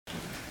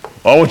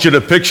I want you to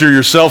picture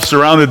yourself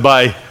surrounded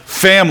by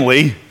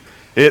family.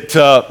 It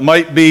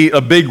might be a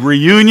big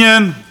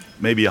reunion,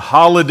 maybe a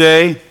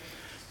holiday,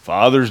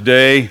 Father's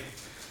Day.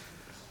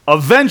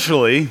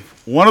 Eventually,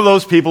 one of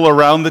those people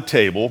around the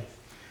table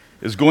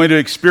is going to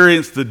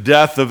experience the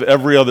death of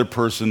every other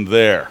person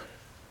there.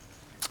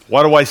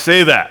 Why do I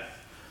say that?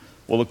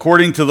 Well,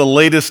 according to the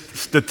latest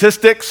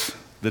statistics,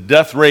 the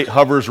death rate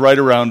hovers right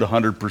around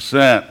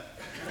 100%.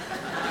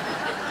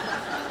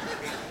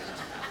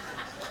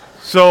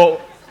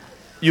 So,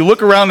 you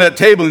look around that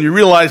table and you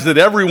realize that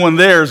everyone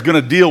there is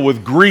going to deal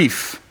with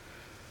grief,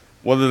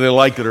 whether they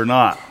like it or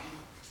not.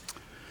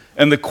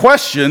 And the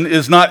question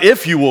is not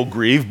if you will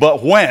grieve,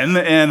 but when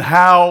and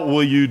how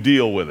will you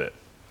deal with it.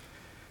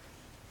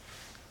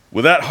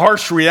 With that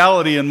harsh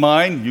reality in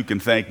mind, you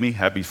can thank me.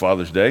 Happy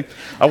Father's Day.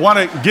 I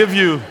want to give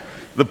you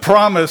the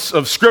promise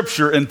of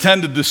Scripture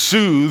intended to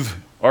soothe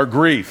our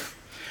grief.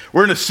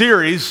 We're in a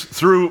series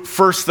through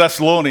 1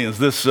 Thessalonians,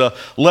 this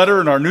letter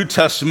in our New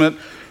Testament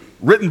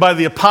written by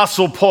the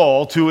Apostle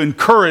Paul to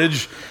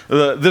encourage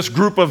this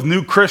group of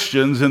new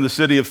Christians in the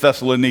city of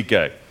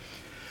Thessaloniki.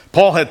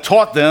 Paul had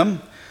taught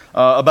them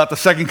about the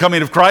second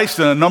coming of Christ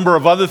and a number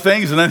of other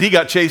things, and then he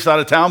got chased out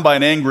of town by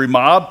an angry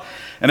mob.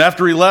 And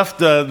after he left,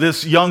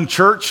 this young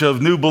church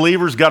of new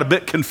believers got a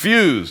bit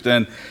confused.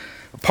 And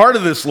part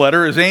of this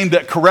letter is aimed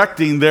at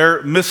correcting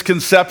their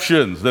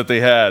misconceptions that they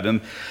had.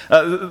 And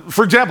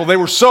for example, they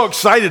were so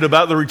excited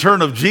about the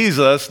return of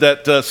Jesus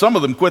that some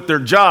of them quit their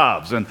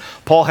jobs. And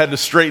Paul had to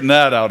straighten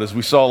that out, as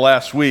we saw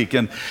last week.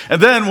 And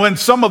then when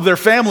some of their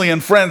family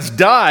and friends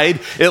died,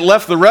 it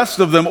left the rest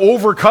of them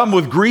overcome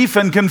with grief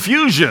and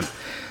confusion.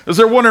 As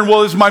they're wondering,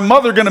 well, is my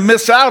mother going to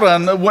miss out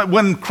on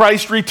when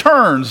Christ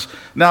returns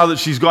now that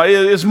she's gone?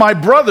 Is my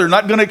brother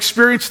not going to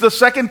experience the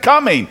second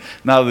coming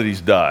now that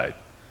he's died?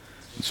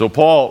 So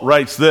Paul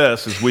writes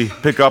this as we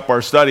pick up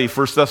our study,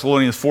 1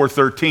 Thessalonians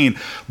 4:13.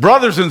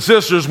 Brothers and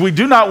sisters, we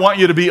do not want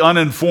you to be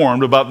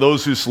uninformed about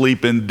those who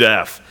sleep in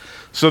death,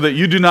 so that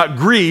you do not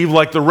grieve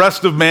like the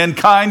rest of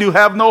mankind who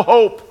have no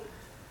hope.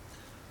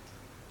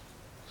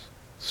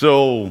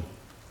 So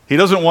he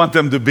doesn't want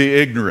them to be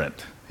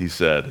ignorant, he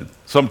said in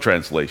some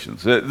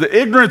translations. The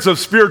ignorance of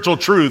spiritual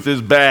truth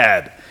is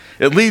bad.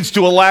 It leads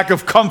to a lack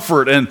of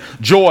comfort and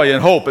joy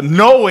and hope. And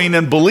knowing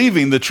and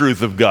believing the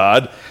truth of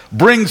God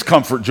brings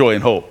comfort, joy,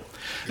 and hope.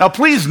 Now,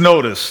 please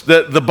notice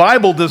that the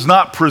Bible does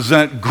not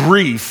present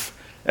grief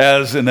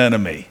as an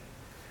enemy.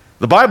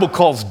 The Bible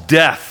calls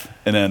death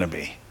an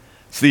enemy.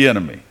 It's the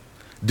enemy.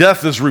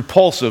 Death is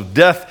repulsive.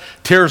 Death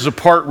tears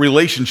apart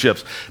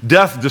relationships.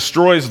 Death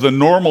destroys the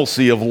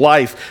normalcy of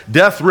life.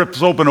 Death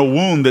rips open a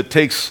wound that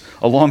takes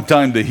a long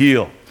time to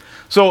heal.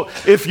 So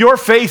if your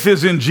faith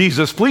is in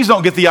Jesus, please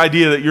don't get the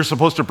idea that you're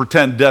supposed to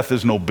pretend death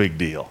is no big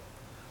deal.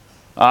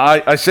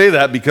 I say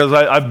that because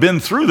I've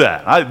been through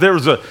that. There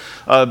was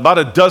about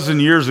a dozen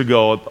years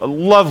ago, a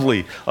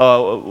lovely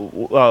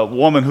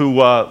woman who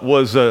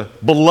was a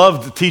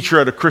beloved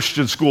teacher at a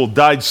Christian school,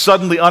 died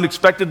suddenly,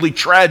 unexpectedly,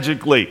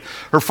 tragically.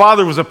 Her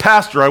father was a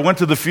pastor. I went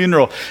to the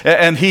funeral,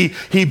 and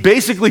he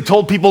basically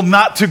told people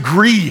not to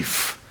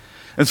grieve.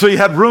 And so you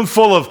had a room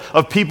full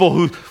of people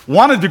who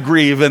wanted to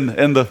grieve,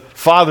 and the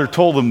father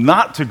told them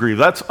not to grieve.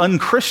 That's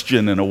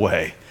unchristian in a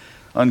way.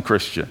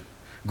 Unchristian.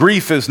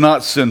 Grief is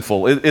not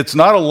sinful. It's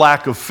not a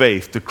lack of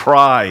faith to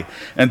cry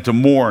and to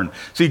mourn.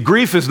 See,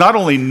 grief is not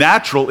only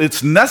natural,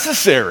 it's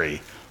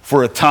necessary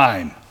for a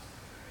time.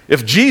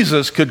 If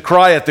Jesus could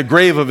cry at the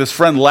grave of his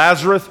friend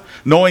Lazarus,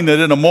 knowing that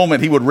in a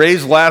moment he would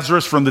raise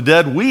Lazarus from the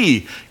dead,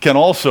 we can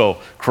also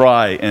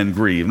cry and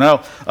grieve. Now,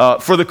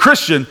 for the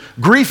Christian,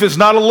 grief is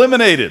not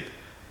eliminated.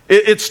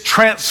 It's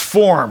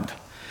transformed.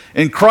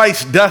 In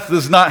Christ, death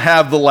does not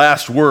have the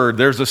last word.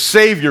 There's a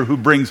Savior who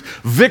brings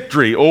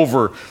victory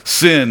over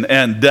sin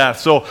and death.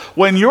 So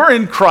when you're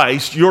in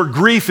Christ, your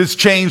grief is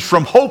changed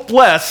from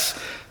hopeless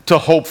to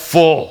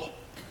hopeful.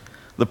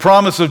 The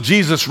promise of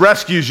Jesus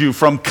rescues you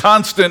from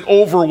constant,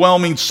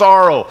 overwhelming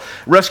sorrow,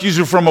 rescues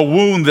you from a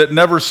wound that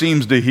never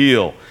seems to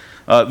heal.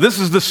 This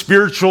is the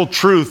spiritual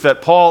truth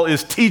that Paul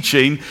is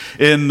teaching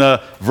in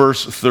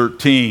verse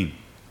 13.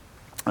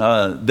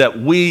 That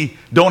we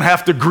don't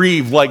have to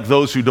grieve like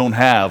those who don't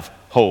have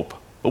hope,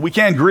 but we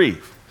can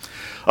grieve.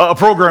 A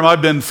program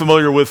I've been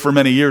familiar with for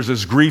many years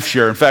is Grief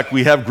Share. In fact,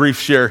 we have Grief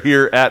Share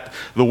here at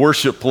the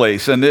worship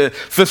place, and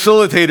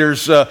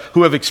facilitators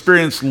who have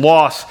experienced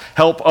loss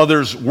help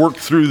others work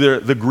through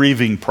the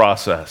grieving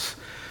process.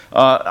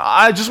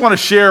 I just want to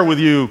share with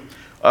you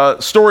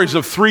stories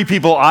of 3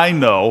 people I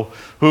know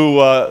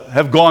who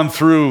have gone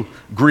through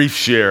Grief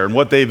Share and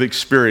what they've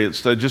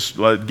experienced. I just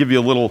give you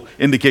a little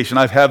indication.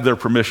 I've had their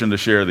permission to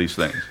share these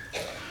things.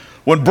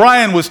 When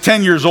Brian was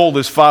 10 years old,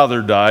 his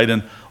father died,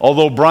 and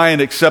although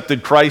Brian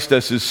accepted Christ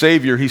as his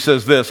Savior, he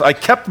says this: I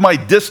kept my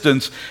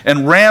distance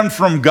and ran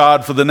from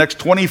God for the next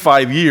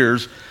 25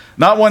 years,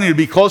 not wanting to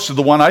be close to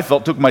the one I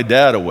felt took my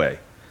dad away.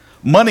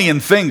 Money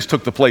and things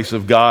took the place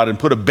of God and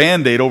put a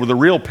Band-Aid over the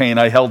real pain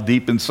I held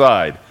deep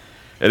inside.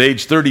 At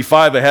age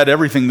 35, I had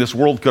everything this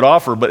world could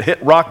offer, but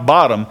hit rock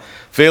bottom,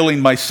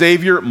 failing my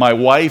Savior, my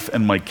wife,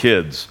 and my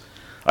kids.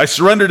 I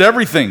surrendered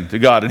everything to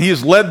God, and he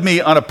has led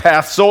me on a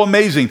path so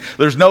amazing.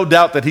 There's no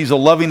doubt that he's a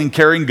loving and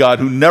caring God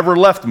who never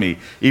left me,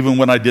 even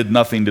when I did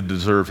nothing to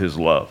deserve his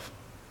love.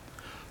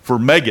 For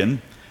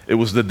Megan, it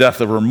was the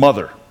death of her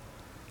mother.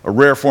 A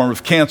rare form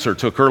of cancer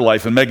took her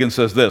life, and Megan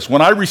says this: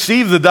 when I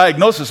received the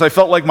diagnosis, I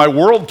felt like my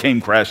world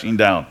came crashing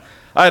down.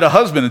 I had a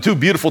husband and 2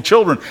 beautiful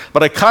children,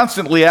 but I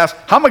constantly asked,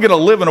 how am I going to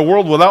live in a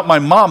world without my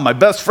mom, my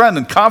best friend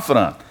and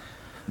confidant?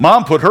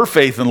 Mom put her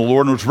faith in the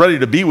Lord and was ready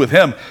to be with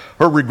him.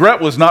 Her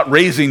regret was not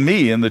raising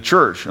me in the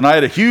church, and I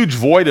had a huge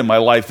void in my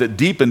life that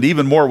deepened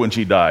even more when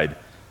she died.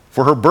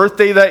 For her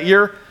birthday that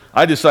year,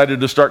 I decided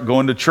to start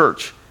going to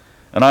church,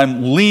 and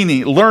I'm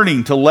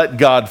learning to let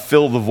God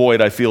fill the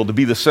void I feel, to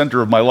be the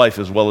center of my life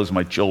as well as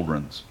my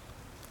children's.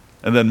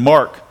 And then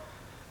Mark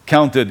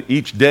counted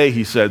each day,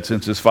 he said,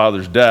 since his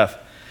father's death.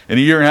 And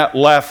a year and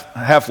a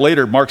half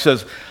later, Mark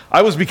says,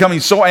 I was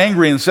becoming so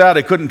angry and sad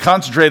I couldn't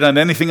concentrate on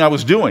anything I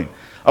was doing.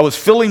 I was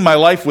filling my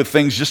life with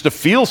things just to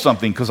feel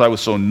something because I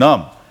was so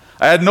numb.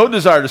 I had no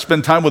desire to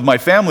spend time with my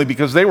family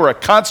because they were a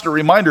constant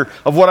reminder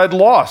of what I'd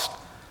lost.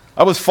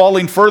 I was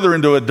falling further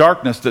into a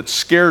darkness that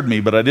scared me,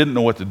 but I didn't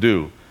know what to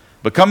do.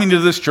 But coming to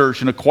this church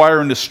and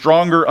acquiring a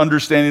stronger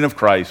understanding of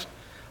Christ,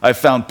 I've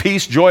found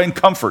peace, joy, and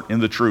comfort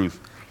in the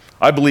truth.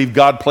 I believe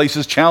God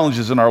places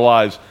challenges in our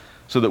lives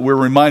so that we're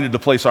reminded to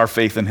place our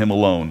faith in him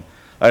alone.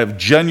 I have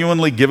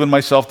genuinely given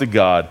myself to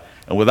God,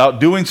 and without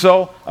doing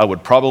so, I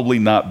would probably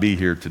not be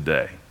here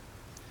today.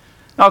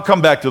 Now, I'll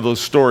come back to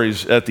those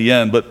stories at the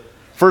end, but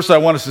first I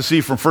want us to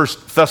see from 1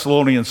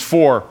 Thessalonians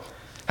 4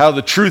 how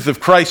the truth of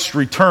Christ's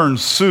return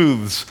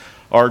soothes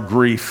our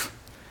grief.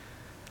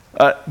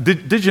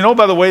 Did you know,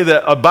 by the way,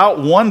 that about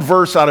 1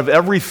 verse out of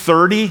every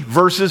 30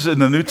 verses in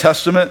the New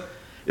Testament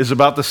is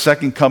about the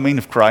second coming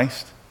of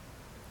Christ?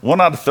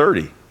 1 out of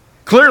 30.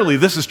 Clearly,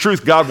 this is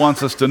truth God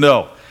wants us to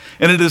know.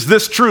 And it is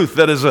this truth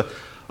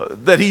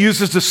that he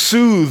uses to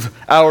soothe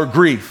our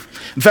grief.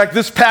 In fact,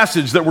 this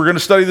passage that we're going to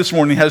study this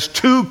morning has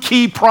 2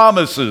 key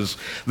promises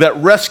that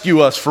rescue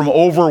us from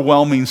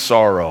overwhelming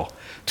sorrow.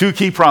 2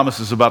 key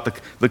promises about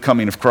the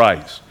coming of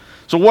Christ.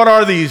 So what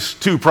are these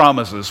 2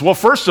 promises? Well,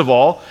 first of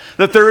all,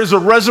 that there is a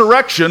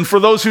resurrection for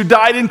those who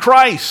died in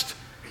Christ.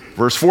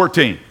 Verse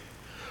 14.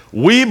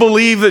 We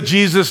believe that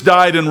Jesus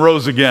died and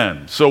rose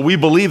again. So we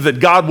believe that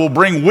God will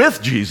bring with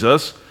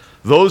Jesus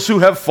those who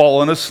have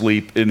fallen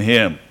asleep in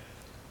him.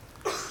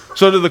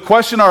 So to the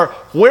question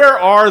where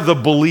are the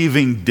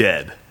believing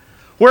dead?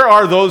 Where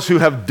are those who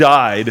have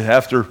died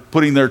after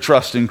putting their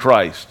trust in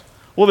Christ?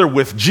 Well, they're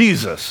with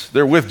Jesus.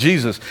 They're with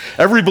Jesus.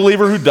 Every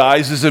believer who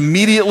dies is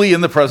immediately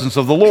in the presence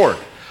of the Lord.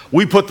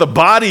 We put the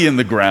body in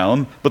the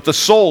ground, but the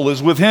soul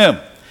is with him.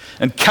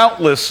 And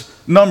countless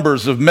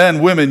numbers of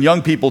men, women,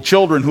 young people,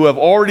 children who have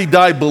already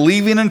died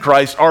believing in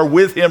Christ are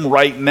with him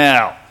right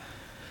now.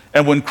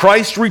 And when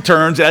Christ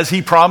returns, as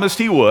he promised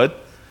he would,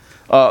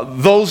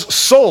 those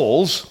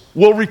souls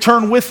will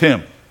return with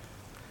him.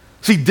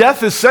 See,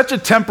 death is such a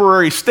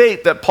temporary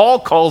state that Paul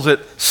calls it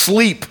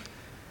sleep.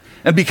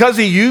 And because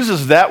he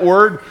uses that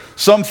word,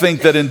 some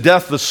think that in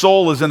death the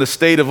soul is in a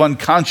state of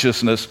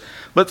unconsciousness.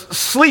 But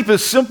sleep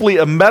is simply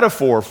a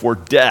metaphor for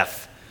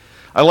death.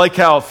 I like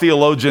how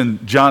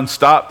theologian John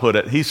Stott put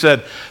it. He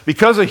said,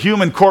 because a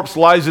human corpse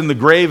lies in the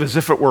grave as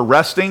if it were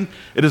resting,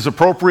 it is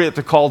appropriate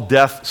to call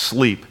death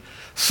sleep.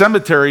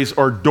 Cemeteries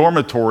are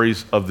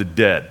dormitories of the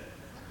dead.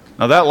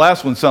 Now that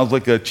last one sounds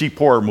like a cheap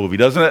horror movie,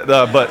 doesn't it?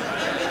 But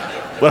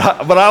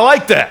I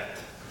like that.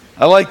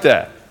 I like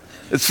that.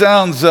 It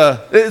sounds,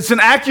 it's an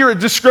accurate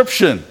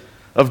description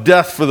of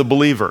death for the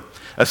believer.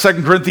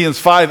 2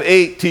 Corinthians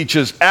 5:8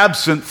 teaches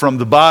absent from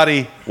the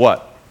body,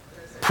 what?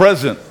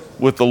 Present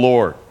with the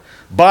Lord.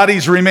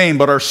 Bodies remain,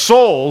 but our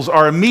souls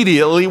are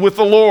immediately with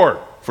the Lord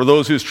for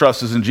those whose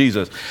trust is in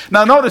Jesus.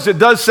 Now notice it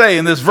does say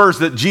in this verse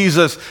that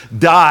Jesus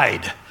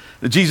died.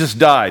 That Jesus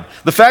died.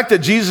 The fact that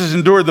Jesus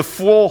endured the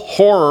full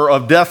horror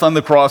of death on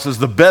the cross is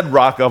the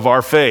bedrock of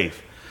our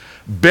faith.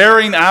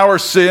 Bearing our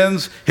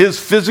sins, his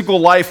physical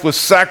life was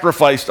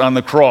sacrificed on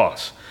the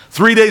cross.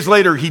 3 days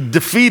later, he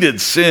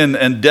defeated sin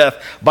and death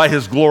by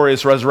his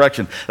glorious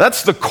resurrection.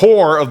 That's the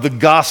core of the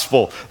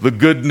gospel, the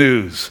good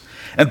news.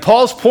 And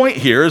Paul's point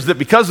here is that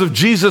because of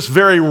Jesus'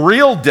 very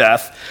real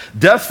death,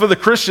 death for the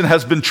Christian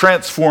has been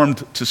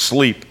transformed to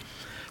sleep.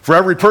 For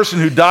every person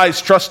who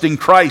dies trusting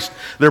Christ,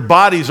 their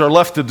bodies are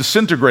left to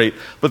disintegrate,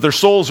 but their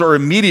souls are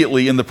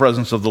immediately in the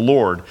presence of the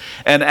Lord.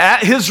 And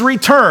at his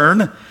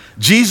return,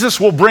 Jesus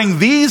will bring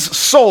these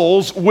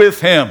souls with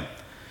him.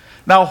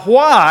 Now,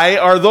 why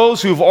are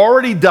those who've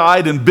already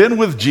died and been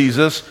with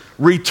Jesus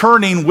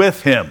returning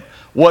with him?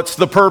 What's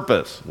the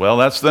purpose? Well,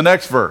 that's the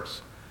next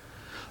verse.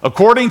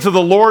 According to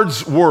the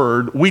Lord's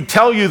word, we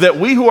tell you that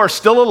we who are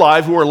still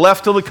alive, who are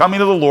left till the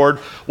coming of the Lord,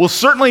 will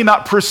certainly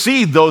not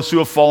precede those who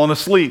have fallen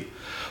asleep.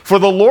 For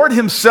the Lord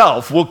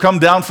himself will come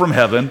down from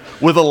heaven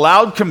with a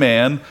loud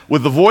command,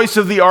 with the voice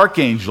of the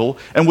archangel,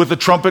 and with the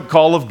trumpet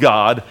call of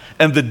God,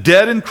 and the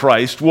dead in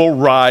Christ will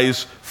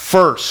rise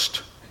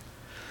first.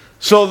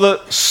 So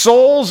the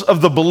souls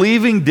of the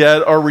believing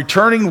dead are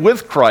returning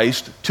with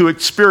Christ to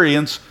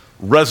experience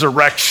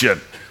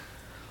resurrection.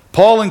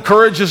 Paul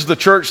encourages the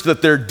church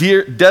that their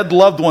dead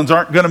loved ones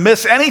aren't going to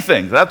miss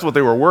anything. That's what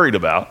they were worried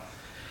about.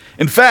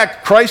 In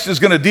fact, Christ is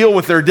going to deal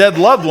with their dead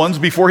loved ones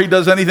before he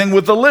does anything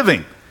with the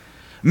living.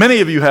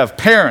 Many of you have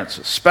parents,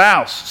 a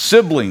spouse,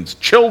 siblings,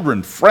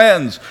 children,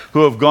 friends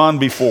who have gone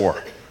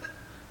before.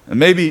 And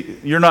maybe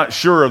you're not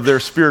sure of their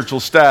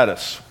spiritual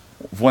status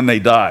when they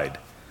died.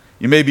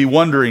 You may be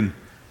wondering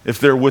if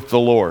they're with the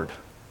Lord.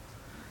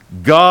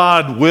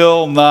 God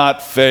will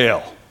not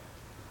fail.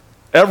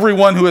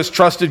 Everyone who has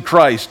trusted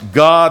Christ,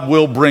 God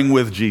will bring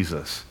with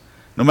Jesus.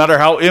 No matter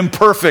how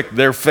imperfect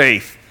their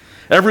faith,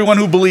 everyone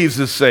who believes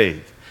is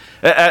saved.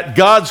 At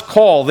God's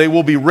call, they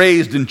will be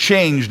raised and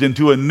changed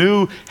into a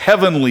new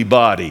heavenly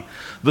body.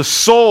 The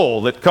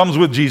soul that comes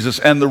with Jesus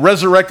and the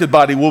resurrected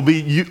body will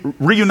be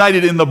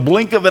reunited in the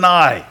blink of an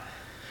eye.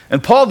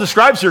 And Paul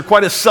describes here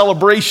quite a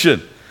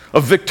celebration,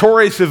 a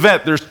victorious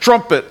event. There's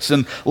trumpets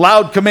and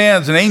loud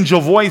commands and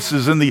angel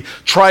voices and the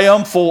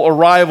triumphal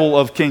arrival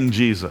of King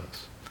Jesus.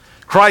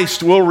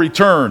 Christ will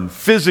return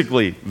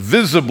physically,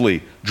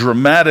 visibly,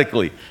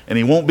 dramatically, and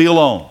he won't be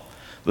alone.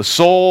 The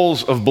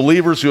souls of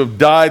believers who have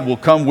died will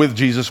come with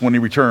Jesus when he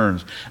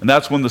returns, and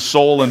that's when the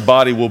soul and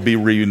body will be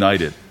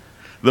reunited.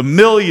 The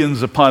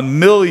millions upon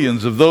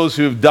millions of those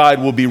who have died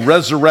will be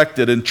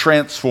resurrected and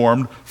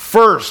transformed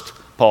first,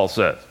 Paul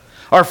says.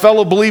 Our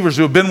fellow believers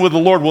who have been with the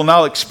Lord will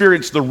now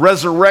experience the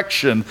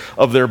resurrection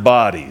of their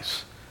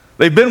bodies.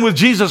 They've been with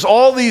Jesus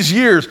all these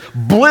years,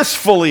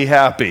 blissfully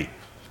happy.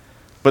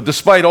 But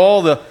despite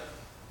all the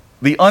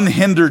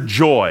unhindered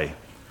joy,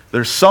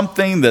 there's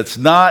something that's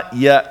not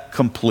yet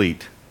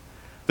complete.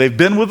 They've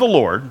been with the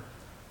Lord,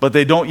 but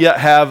they don't yet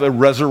have a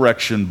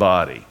resurrection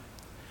body.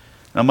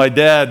 Now, my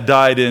dad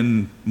died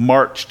in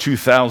March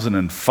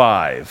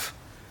 2005,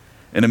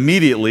 and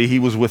immediately he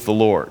was with the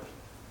Lord.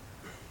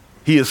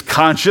 He is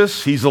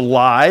conscious, he's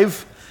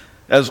alive,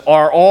 as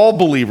are all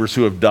believers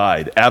who have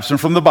died, absent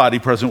from the body,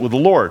 present with the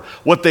Lord.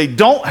 What they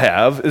don't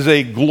have is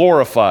a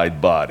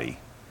glorified body.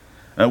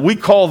 We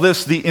call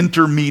this the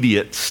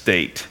intermediate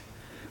state.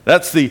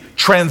 That's the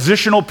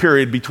transitional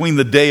period between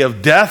the day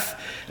of death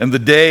and the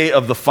day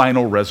of the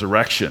final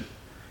resurrection.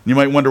 You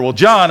might wonder, well,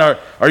 John,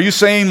 are you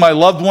saying my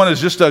loved one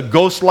is just a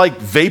ghost-like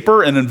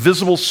vapor, an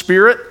invisible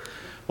spirit?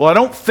 Well, I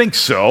don't think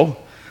so.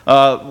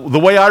 The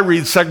way I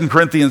read 2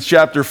 Corinthians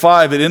chapter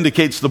 5, it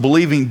indicates the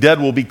believing dead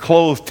will be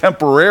clothed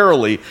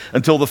temporarily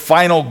until the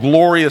final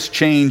glorious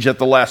change at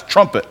the last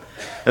trumpet.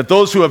 That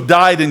those who have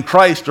died in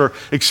Christ are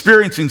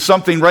experiencing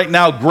something right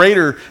now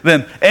greater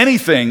than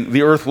anything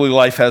the earthly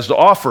life has to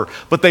offer.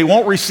 But they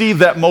won't receive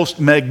that most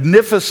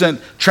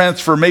magnificent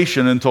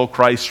transformation until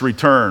Christ's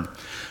return.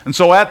 And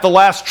so at the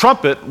last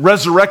trumpet,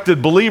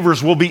 resurrected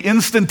believers will be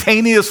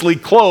instantaneously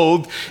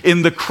clothed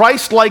in the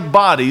Christ-like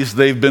bodies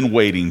they've been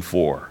waiting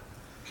for.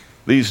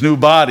 These new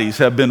bodies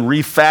have been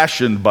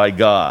refashioned by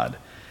God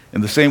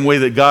in the same way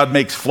that God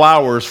makes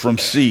flowers from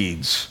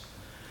seeds.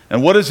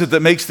 And what is it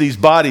that makes these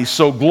bodies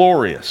so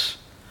glorious?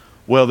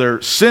 Well,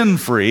 they're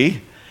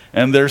sin-free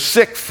and they're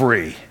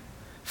sick-free,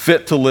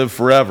 fit to live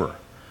forever,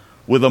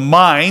 with a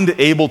mind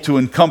able to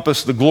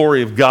encompass the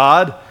glory of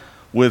God,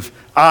 with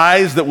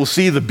eyes that will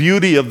see the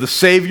beauty of the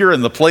Savior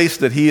and the place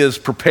that he has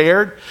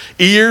prepared,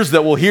 ears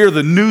that will hear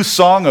the new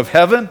song of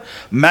heaven,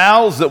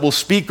 mouths that will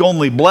speak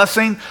only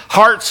blessing,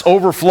 hearts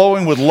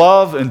overflowing with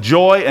love and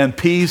joy and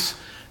peace,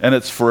 and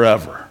it's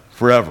forever,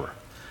 forever.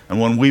 And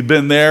when we've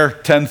been there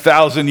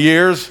 10,000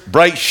 years,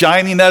 bright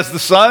shining as the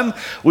sun,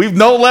 we've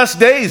no less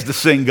days to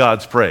sing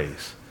God's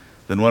praise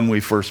than when we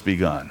first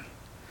begun.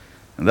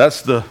 And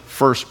that's the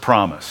first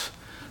promise.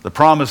 The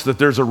promise that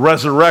there's a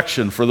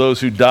resurrection for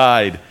those who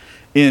died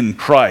in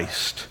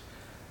Christ.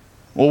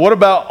 Well, what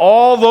about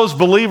all those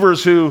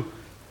believers who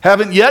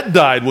haven't yet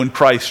died when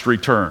Christ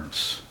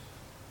returns?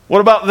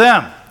 What about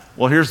them?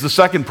 Well, here's the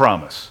second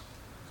promise.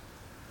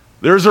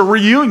 There's a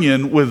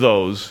reunion with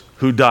those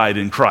who died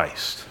in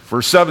Christ.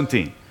 Verse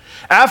 17.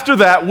 After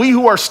that, we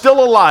who are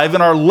still alive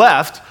and are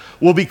left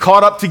will be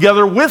caught up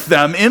together with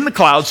them in the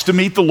clouds to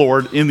meet the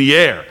Lord in the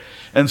air.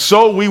 And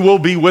so we will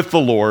be with the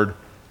Lord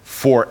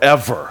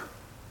forever.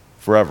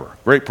 Forever.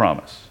 Great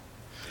promise.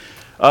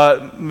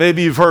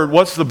 Maybe you've heard,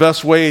 what's the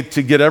best way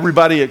to get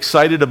everybody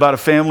excited about a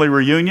family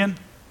reunion?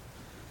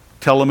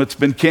 Tell them it's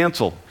been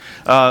canceled.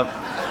 Because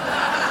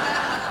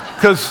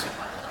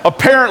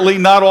apparently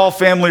not all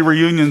family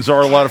reunions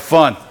are a lot of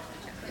fun.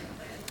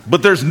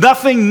 But there's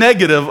nothing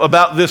negative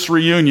about this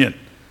reunion.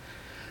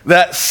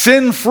 That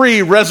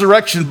sin-free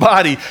resurrection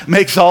body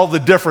makes all the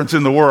difference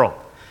in the world.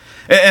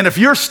 And if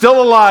you're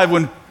still alive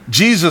when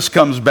Jesus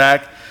comes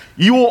back,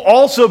 you will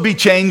also be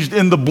changed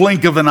in the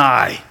blink of an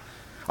eye.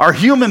 Our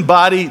human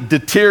body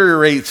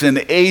deteriorates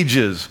and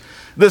ages.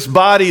 This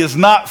body is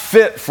not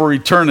fit for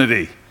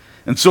eternity,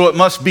 and so it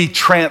must be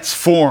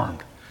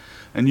transformed.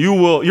 And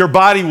your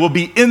body will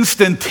be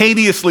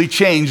instantaneously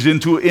changed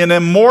into an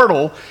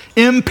immortal,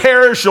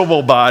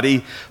 imperishable body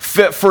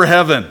fit for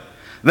heaven.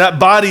 That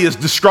body is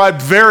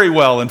described very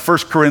well in 1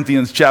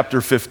 Corinthians chapter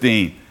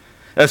 15.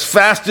 As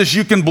fast as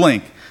you can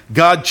blink,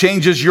 God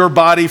changes your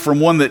body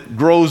from one that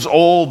grows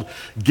old,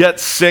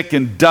 gets sick,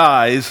 and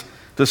dies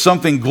to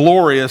something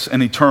glorious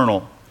and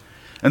eternal.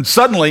 And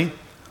suddenly,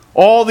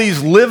 all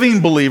these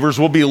living believers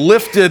will be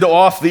lifted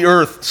off the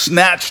earth,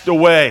 snatched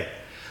away.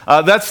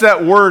 That's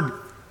that word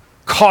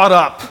caught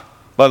up,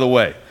 by the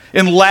way.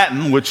 In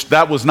Latin, which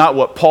that was not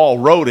what Paul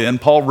wrote in.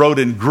 Paul wrote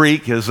in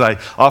Greek, as I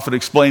often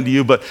explain to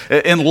you. But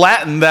in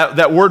Latin,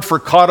 that word for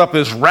caught up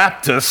is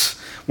raptus,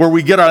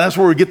 that's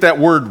where we get that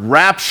word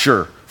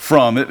rapture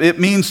from. It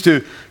means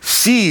to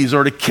seize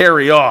or to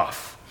carry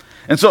off.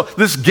 And so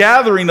this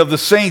gathering of the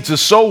saints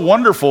is so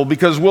wonderful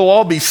because we'll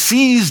all be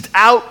seized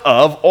out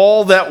of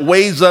all that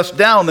weighs us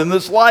down in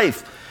this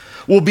life.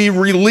 We'll be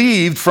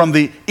relieved from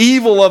the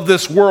evil of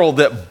this world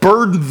that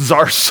burdens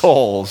our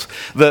souls,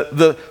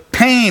 the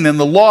pain and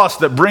the loss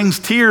that brings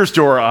tears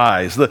to our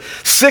eyes, the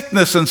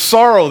sickness and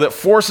sorrow that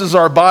forces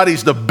our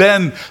bodies to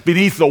bend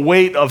beneath the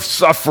weight of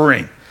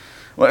suffering.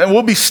 And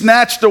we'll be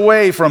snatched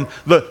away from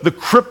the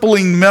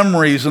crippling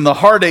memories and the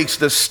heartaches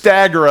that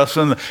stagger us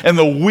and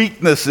the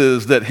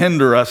weaknesses that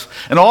hinder us.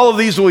 And all of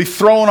these will be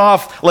thrown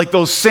off like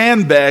those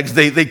sandbags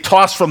they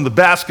toss from the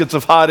baskets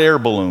of hot air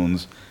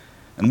balloons.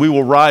 And we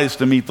will rise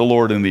to meet the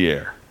Lord in the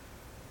air.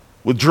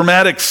 With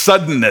dramatic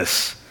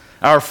suddenness,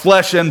 our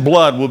flesh and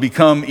blood will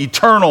become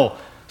eternal,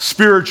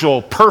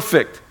 spiritual,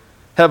 perfect,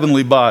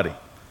 heavenly body.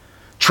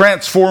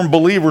 Transformed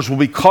believers will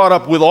be caught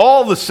up with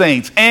all the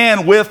saints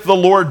and with the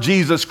Lord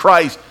Jesus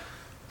Christ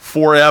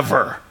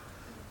forever.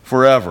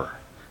 Forever.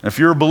 And if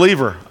you're a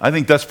believer, I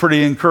think that's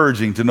pretty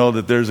encouraging to know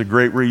that there's a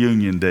great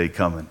reunion day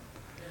coming.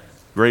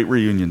 Great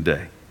reunion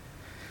day.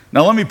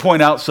 Now let me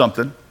point out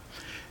something.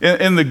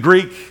 In the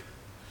Greek,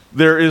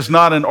 there is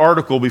not an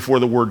article before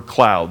the word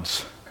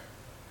clouds.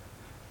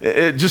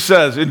 It just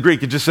says, in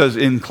Greek, it just says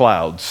in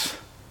clouds.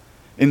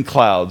 In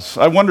clouds.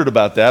 I wondered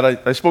about that.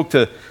 I spoke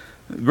to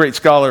great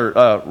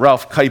scholar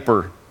Ralph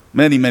Kuyper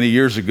many, many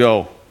years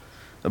ago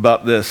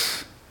about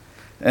this.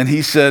 And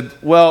he said,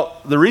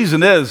 well, the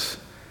reason is,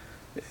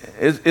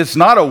 it's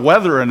not a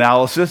weather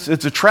analysis,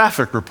 it's a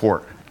traffic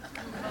report.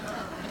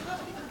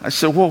 I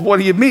said, well, what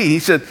do you mean? He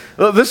said,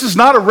 well, this is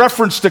not a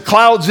reference to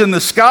clouds in the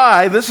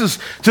sky. This is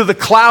to the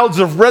clouds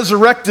of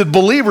resurrected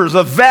believers,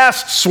 a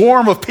vast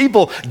swarm of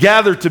people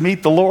gathered to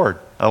meet the Lord.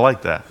 I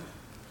like that.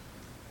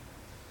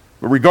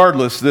 But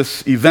regardless,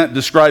 this event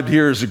described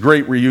here is a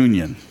great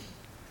reunion.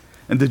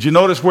 And did you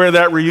notice where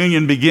that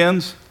reunion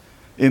begins?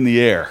 In the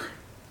air.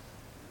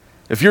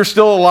 If you're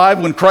still alive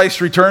when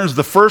Christ returns,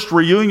 the first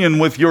reunion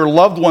with your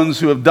loved ones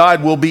who have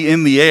died will be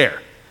in the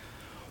air.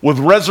 With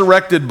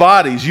resurrected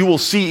bodies, you will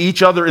see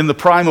each other in the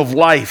prime of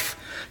life.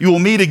 You will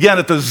meet again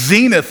at the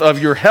zenith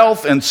of your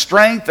health and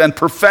strength and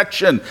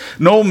perfection.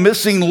 No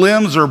missing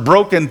limbs or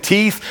broken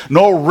teeth,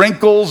 no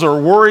wrinkles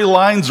or worry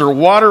lines or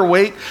water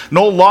weight,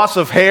 no loss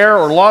of hair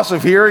or loss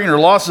of hearing or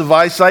loss of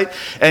eyesight,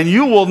 and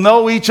you will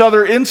know each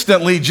other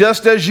instantly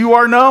just as you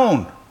are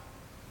known.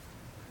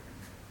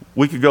 A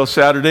week ago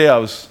Saturday, I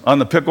was on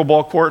the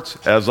pickleball courts,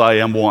 as I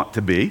am wont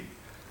to be,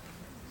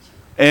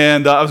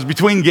 and I was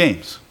between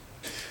games.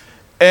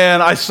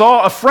 And I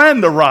saw a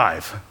friend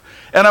arrive.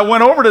 And I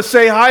went over to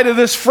say hi to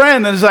this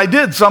friend. And as I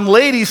did, some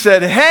lady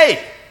said,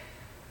 hey.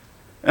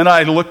 And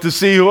I looked to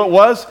see who it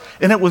was.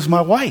 And it was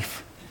my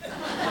wife.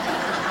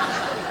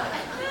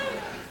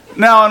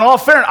 Now, in all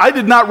fairness, I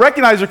did not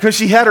recognize her because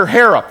she had her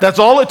hair up. That's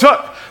all it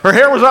took. Her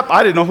hair was up.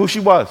 I didn't know who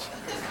she was.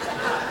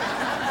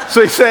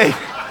 So you say,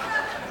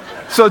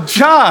 so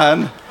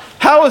John,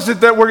 how is it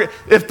that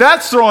if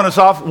that's throwing us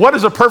off, what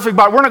is a perfect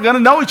body? We're not going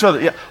to know each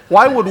other. Yeah.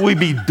 Why would we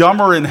be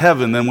dumber in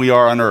heaven than we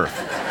are on earth?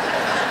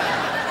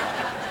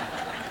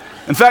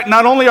 In fact,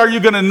 not only are you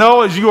going to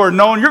know as you are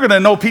known, you're going to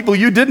know people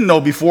you didn't know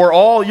before.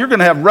 You're going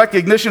to have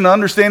recognition and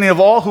understanding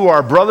of all who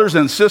are brothers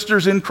and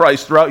sisters in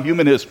Christ throughout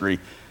human history,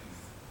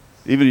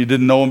 even if you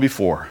didn't know them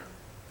before.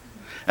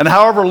 And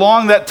however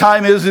long that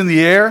time is in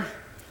the air,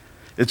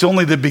 it's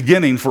only the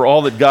beginning for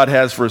all that God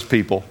has for his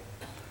people.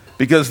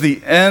 Because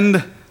the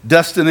end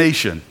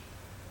destination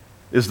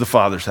is the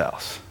Father's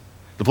house.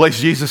 The place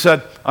Jesus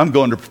said, I'm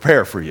going to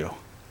prepare for you.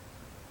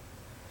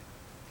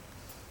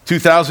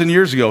 2,000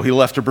 years ago, he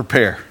left to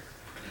prepare.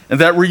 And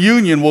that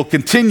reunion will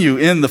continue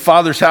in the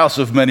Father's house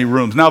of many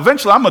rooms. Now,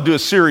 eventually, I'm going to do a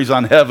series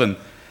on heaven.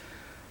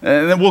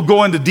 And then we'll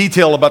go into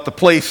detail about the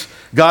place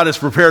God has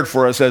prepared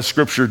for us as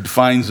Scripture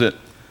defines it.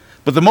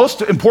 But the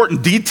most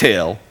important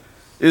detail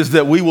is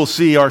that we will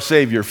see our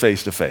Savior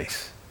face to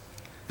face.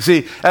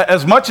 See,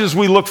 as much as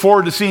we look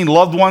forward to seeing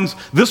loved ones,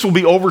 this will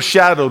be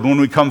overshadowed when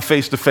we come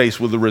face to face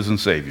with the risen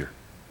Savior.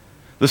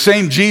 The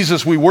same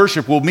Jesus we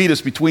worship will meet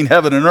us between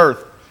heaven and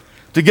earth.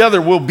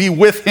 Together we'll be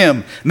with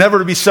him, never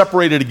to be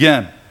separated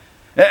again.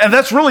 And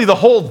that's really the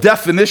whole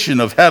definition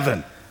of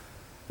heaven,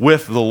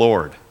 with the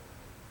Lord.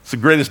 It's the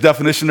greatest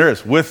definition there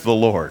is, with the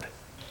Lord.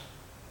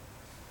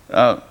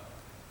 And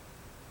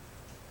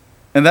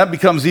that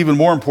becomes even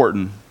more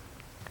important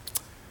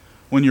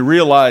when you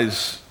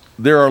realize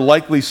there are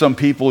likely some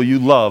people you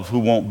love who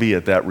won't be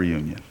at that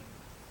reunion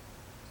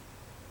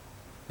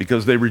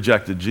because they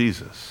rejected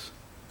Jesus.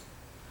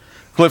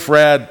 Cliff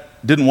Radd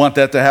didn't want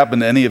that to happen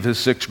to any of his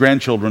 6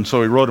 grandchildren,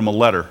 so he wrote him a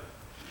letter.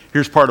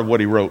 Here's part of what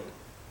he wrote.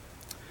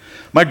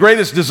 My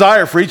greatest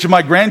desire for each of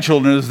my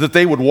grandchildren is that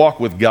they would walk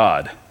with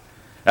God.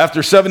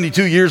 After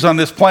 72 years on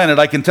this planet,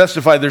 I can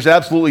testify there's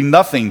absolutely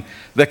nothing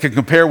that can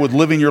compare with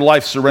living your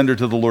life surrendered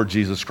to the Lord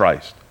Jesus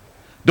Christ.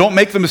 Don't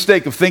make the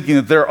mistake of thinking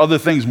that there are other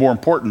things more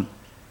important.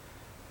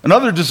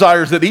 Another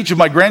desire is that each of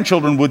my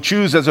grandchildren would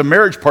choose as a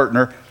marriage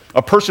partner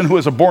a person who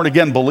is a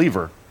born-again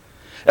believer.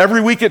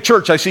 Every week at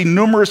church, I see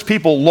numerous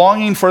people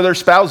longing for their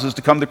spouses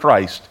to come to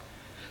Christ.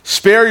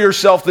 Spare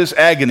yourself this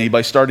agony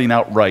by starting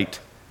out right.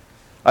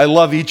 I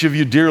love each of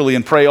you dearly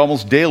and pray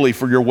almost daily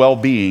for your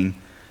well-being,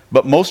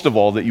 but most of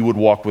all that you would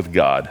walk with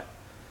God.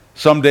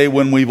 Someday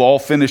when we've all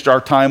finished our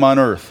time on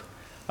earth,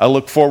 I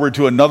look forward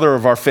to another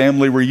of our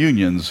family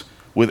reunions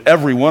with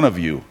every one of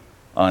you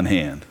on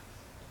hand.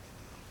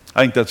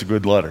 I think that's a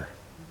good letter.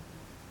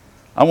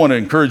 I want to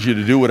encourage you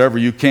to do whatever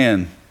you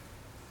can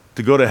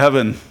to go to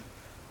heaven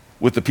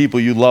with the people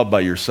you love by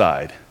your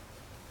side.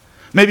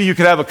 Maybe you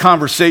could have a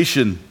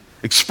conversation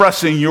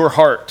expressing your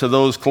heart to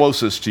those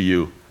closest to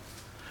you.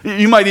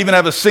 You might even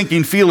have a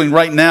sinking feeling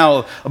right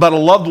now about a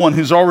loved one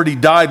who's already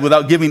died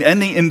without giving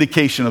any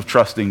indication of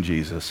trusting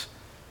Jesus.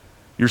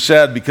 You're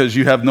sad because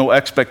you have no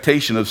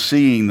expectation of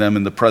seeing them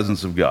in the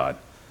presence of God.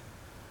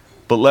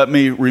 But let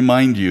me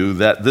remind you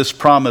that this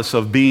promise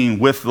of being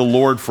with the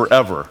Lord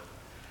forever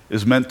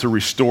is meant to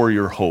restore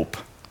your hope.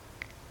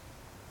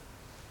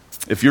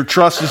 If your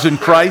trust is in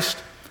Christ,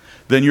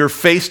 then your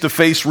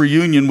face-to-face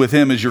reunion with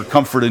him is your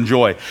comfort and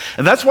joy.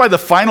 And that's why the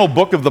final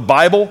book of the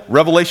Bible,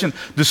 Revelation,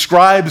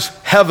 describes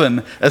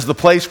heaven as the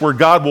place where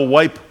God will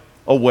wipe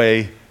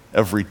away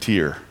every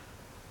tear.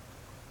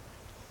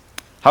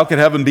 How could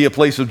heaven be a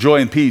place of joy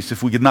and peace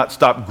if we could not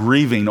stop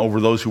grieving over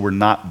those who were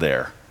not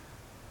there?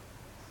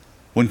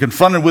 When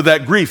confronted with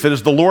that grief, it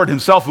is the Lord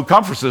himself who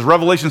comforts us,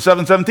 Revelation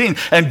 7:17,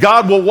 and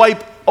God will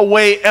wipe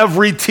away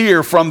every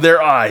tear from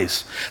their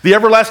eyes. The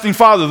everlasting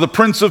Father, the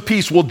Prince of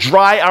Peace, will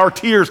dry our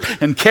tears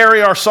and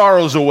carry our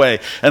sorrows away.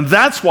 And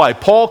that's why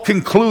Paul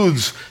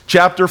concludes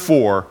chapter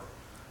 4,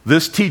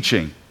 this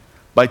teaching,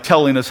 by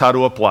telling us how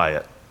to apply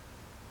it.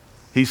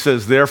 He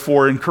says,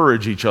 therefore,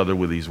 encourage each other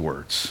with these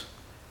words.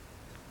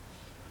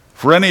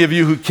 For any of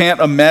you who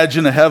can't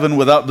imagine a heaven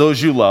without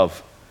those you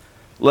love,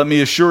 let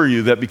me assure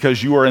you that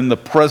because you are in the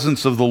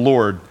presence of the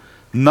Lord,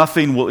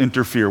 nothing will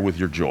interfere with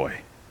your joy.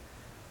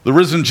 The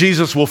risen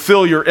Jesus will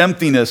fill your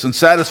emptiness and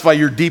satisfy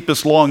your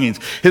deepest longings.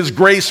 His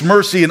grace,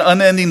 mercy, and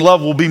unending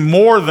love will be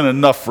more than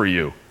enough for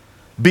you.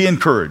 Be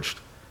encouraged.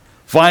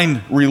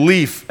 Find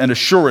relief and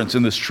assurance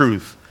in this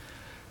truth.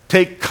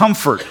 Take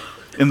comfort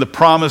in the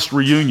promised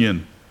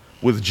reunion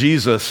with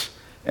Jesus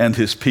and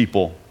his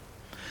people.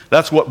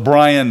 That's what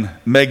Brian,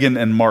 Megan,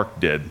 and Mark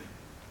did.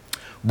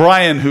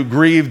 Brian, who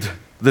grieved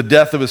the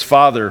death of his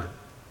father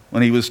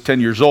when he was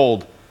 10 years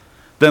old,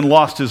 then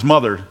lost his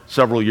mother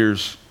several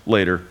years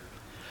later.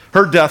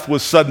 Her death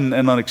was sudden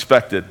and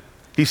unexpected.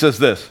 He says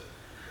this,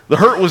 the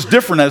hurt was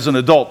different as an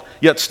adult,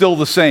 yet still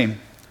the same.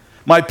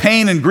 My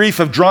pain and grief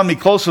have drawn me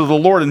closer to the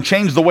Lord and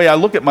changed the way I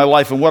look at my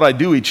life and what I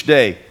do each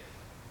day.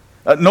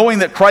 Knowing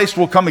that Christ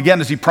will come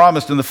again as he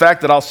promised and the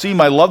fact that I'll see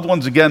my loved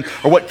ones again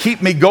are what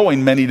keep me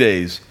going many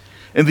days.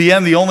 In the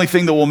end, the only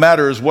thing that will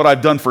matter is what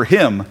I've done for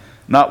him,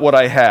 not what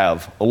I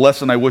have, a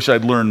lesson I wish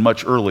I'd learned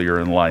much earlier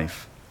in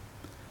life.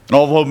 And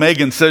although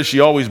Megan says she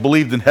always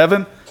believed in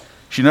heaven,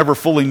 she never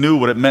fully knew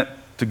what it meant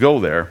to go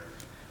there.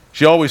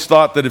 She always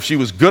thought that if she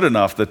was good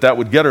enough, that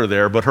would get her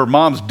there, but her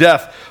mom's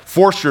death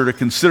forced her to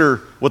consider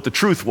what the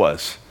truth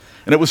was.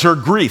 And it was her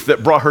grief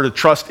that brought her to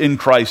trust in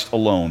Christ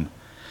alone.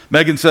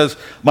 Megan says,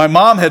 my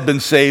mom had been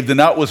saved, and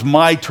now it was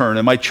my turn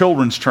and my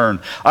children's turn.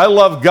 I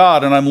love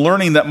God, and I'm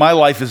learning that my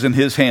life is in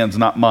his hands,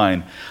 not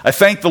mine. I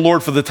thank the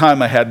Lord for the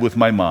time I had with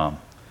my mom.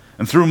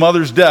 And through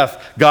mother's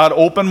death, God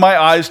opened my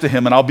eyes to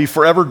him, and I'll be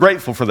forever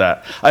grateful for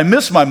that. I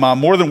miss my mom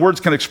more than words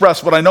can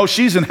express, but I know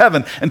she's in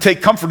heaven and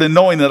take comfort in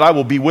knowing that I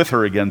will be with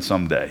her again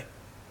someday.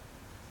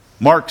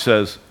 Mark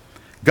says,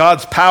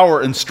 God's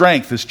power and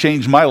strength has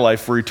changed my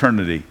life for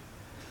eternity.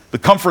 The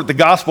comfort the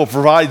gospel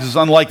provides is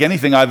unlike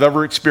anything I've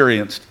ever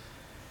experienced.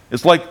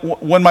 It's like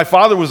when my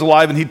father was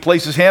alive and he'd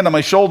place his hand on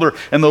my shoulder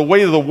and the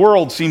weight of the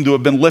world seemed to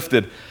have been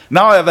lifted.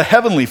 Now I have a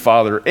heavenly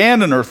father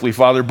and an earthly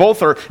father.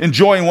 Both are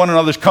enjoying one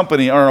another's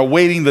company and are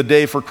awaiting the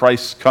day for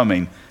Christ's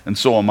coming, and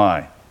so am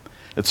I.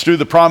 It's through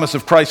the promise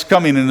of Christ's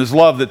coming and his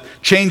love that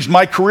changed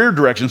my career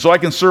direction so I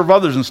can serve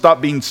others and stop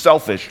being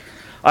selfish.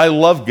 I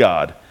love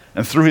God,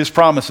 and through his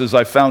promises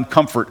I found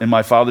comfort in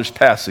my father's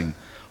passing.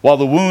 While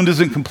the wound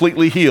isn't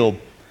completely healed,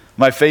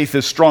 my faith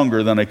is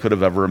stronger than I could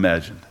have ever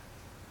imagined.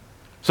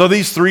 So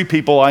these three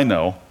people I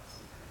know,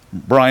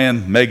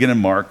 Brian, Megan, and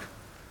Mark,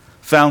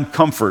 found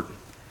comfort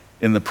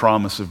in the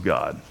promise of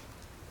God.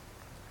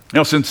 You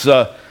know, since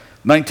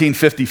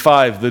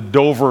 1955, the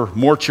Dover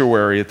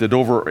mortuary at the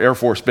Dover Air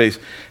Force Base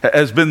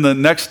has been the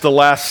next to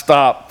last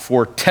stop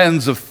for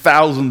tens of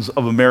thousands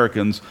of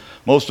Americans,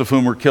 most of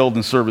whom were killed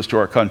in service to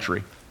our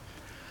country.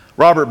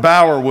 Robert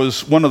Bauer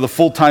was one of the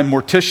full-time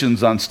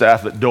morticians on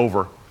staff at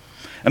Dover.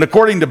 And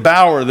according to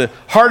Bauer, the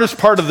hardest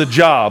part of the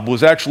job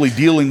was actually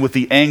dealing with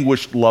the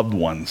anguished loved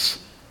ones.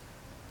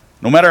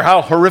 No matter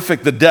how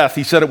horrific the death,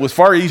 he said it was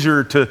far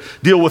easier to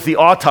deal with the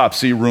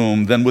autopsy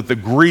room than with the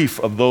grief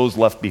of those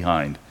left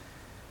behind.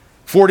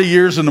 40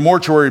 years in the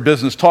mortuary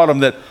business taught him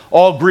that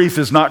all grief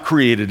is not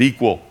created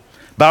equal.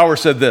 Bauer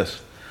said this: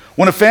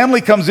 when a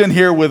family comes in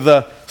here with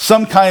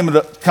some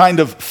kind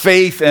of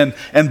faith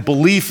and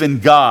belief in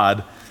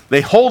God,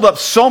 they hold up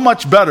so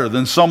much better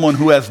than someone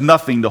who has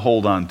nothing to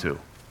hold on to.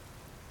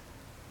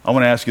 I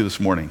want to ask you this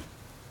morning,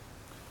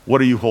 what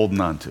are you holding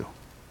on to?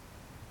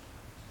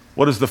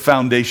 What is the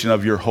foundation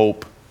of your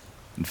hope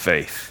and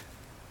faith?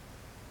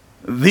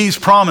 These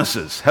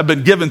promises have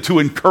been given to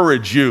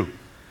encourage you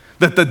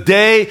that the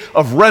day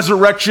of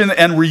resurrection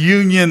and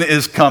reunion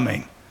is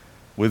coming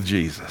with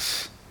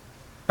Jesus.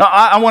 Now,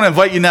 I want to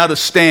invite you now to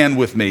stand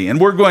with me, and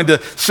we're going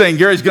to sing.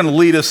 Gary's going to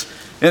lead us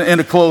in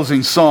a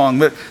closing song.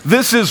 But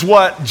this is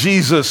what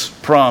Jesus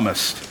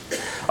promised.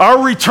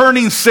 Our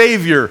returning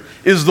Savior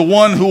is the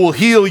one who will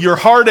heal your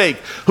heartache,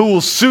 who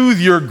will soothe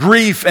your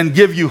grief and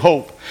give you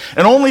hope.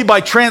 And only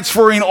by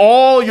transferring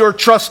all your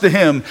trust to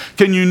him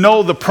can you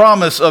know the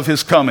promise of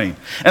his coming.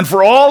 And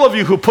for all of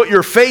you who put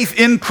your faith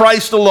in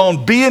Christ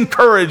alone, be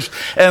encouraged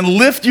and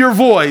lift your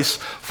voice,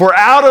 for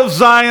out of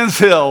Zion's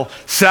hill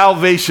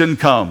salvation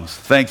comes.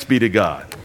 Thanks be to God.